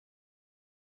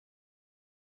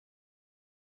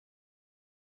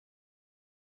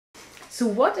So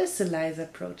what is the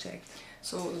Leisa Project?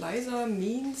 So Leisa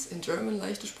means in German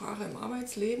leichte Sprache im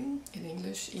Arbeitsleben, in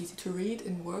English easy to read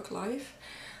in work life,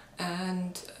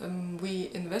 and we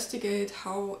investigate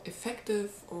how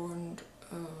effective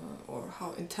or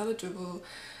how intelligible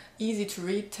easy to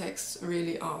read texts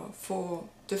really are for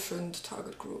different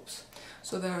target groups.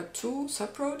 So there are two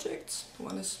sub-projects.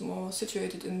 One is more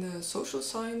situated in the social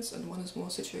science and one is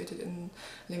more situated in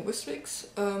linguistics.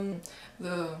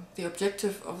 The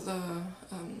objective of the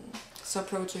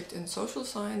sub-project in social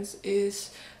science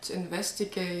is to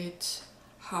investigate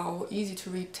how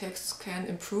easy-to-read texts can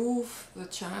improve the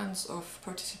chance of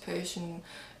participation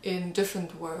in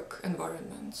different work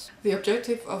environments. The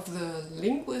objective of the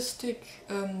linguistic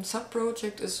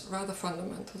sub-project is rather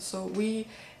fundamental. So we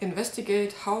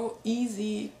investigate how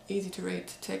easy-to-read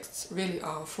texts really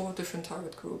are for different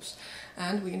target groups.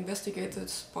 And we investigate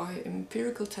this by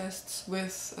empirical tests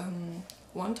with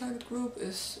one target group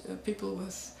is people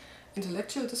with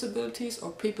intellectual disabilities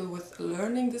or people with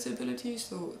learning disabilities,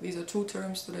 so these are two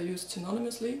terms that are used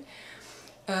synonymously.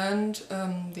 And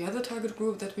the other target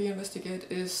group that we investigate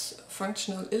is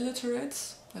functional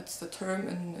illiterates, that's the term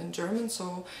in German,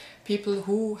 so people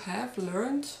who have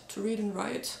learned to read and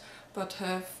write but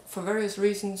have for various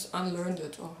reasons unlearned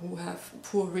it or who have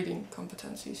poor reading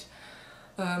competencies.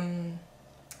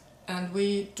 And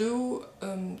we do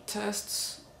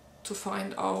tests to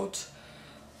find out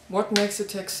what makes a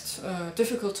text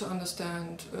difficult to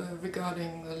understand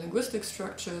regarding the linguistic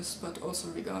structures, but also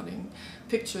regarding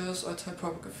pictures or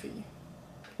typography.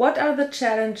 What are the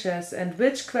challenges and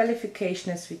which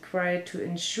qualification is required to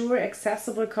ensure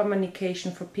accessible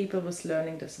communication for people with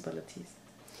learning disabilities?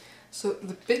 So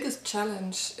the biggest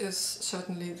challenge is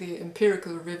certainly the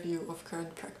empirical review of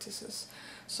current practices.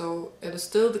 So it is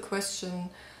still the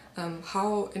question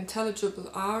how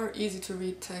intelligible are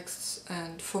easy-to-read texts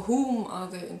and for whom are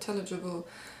they intelligible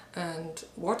and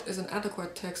what is an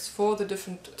adequate text for the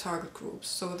different target groups.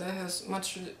 So there has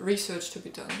much research to be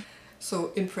done.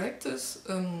 So in practice,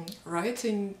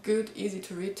 writing good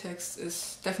easy-to-read texts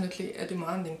is definitely a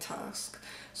demanding task.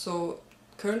 So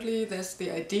currently there's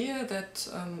the idea that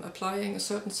applying a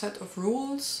certain set of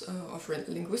rules, of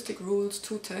linguistic rules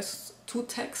to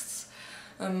texts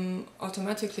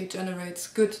automatically generates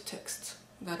good texts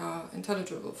that are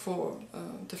intelligible for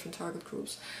different target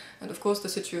groups. And of course the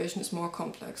situation is more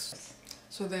complex.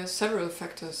 So there are several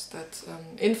factors that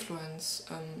influence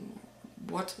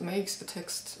what makes a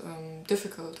text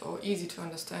difficult or easy to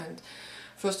understand.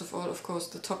 First of all, of course,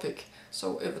 the topic.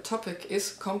 So if a topic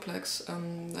is complex,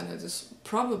 then it is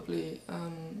probably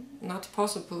not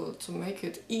possible to make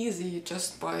it easy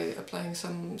just by applying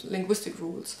some linguistic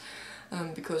rules.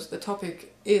 Because the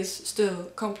topic is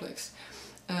still complex.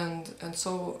 And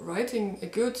so writing a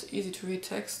good, easy-to-read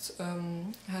text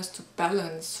has to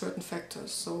balance certain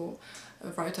factors. So a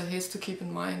writer has to keep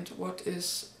in mind what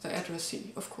is the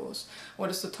addressee, of course, what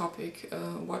is the topic,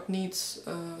 what needs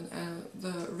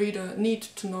the reader need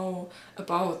to know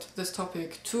about this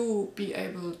topic to be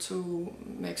able to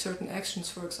make certain actions,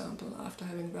 for example, after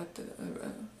having read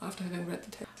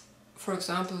the text. For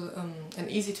example, an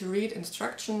easy-to-read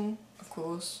instruction, of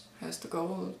course, has the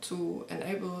goal to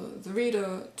enable the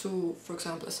reader to, for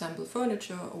example, assemble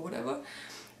furniture or whatever,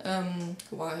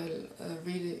 while a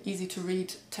really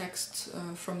easy-to-read text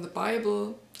from the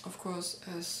Bible, of course,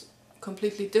 has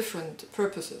completely different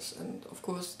purposes, and of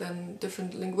course then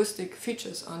different linguistic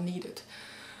features are needed.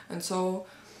 And so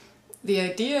the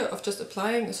idea of just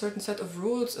applying a certain set of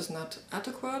rules is not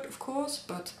adequate, of course,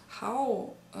 but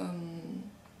how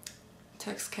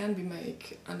text can be made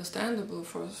understandable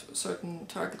for certain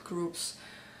target groups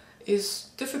is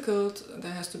difficult.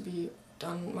 There has to be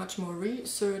done much more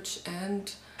research,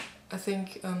 and I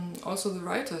think also the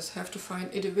writers have to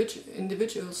find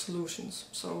individual solutions.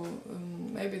 So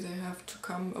maybe they have to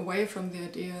come away from the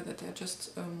idea that they're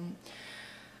just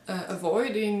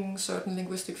avoiding certain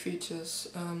linguistic features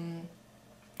and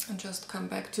just come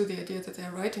back to the idea that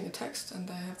they're writing a text and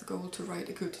they have the goal to write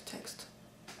a good text.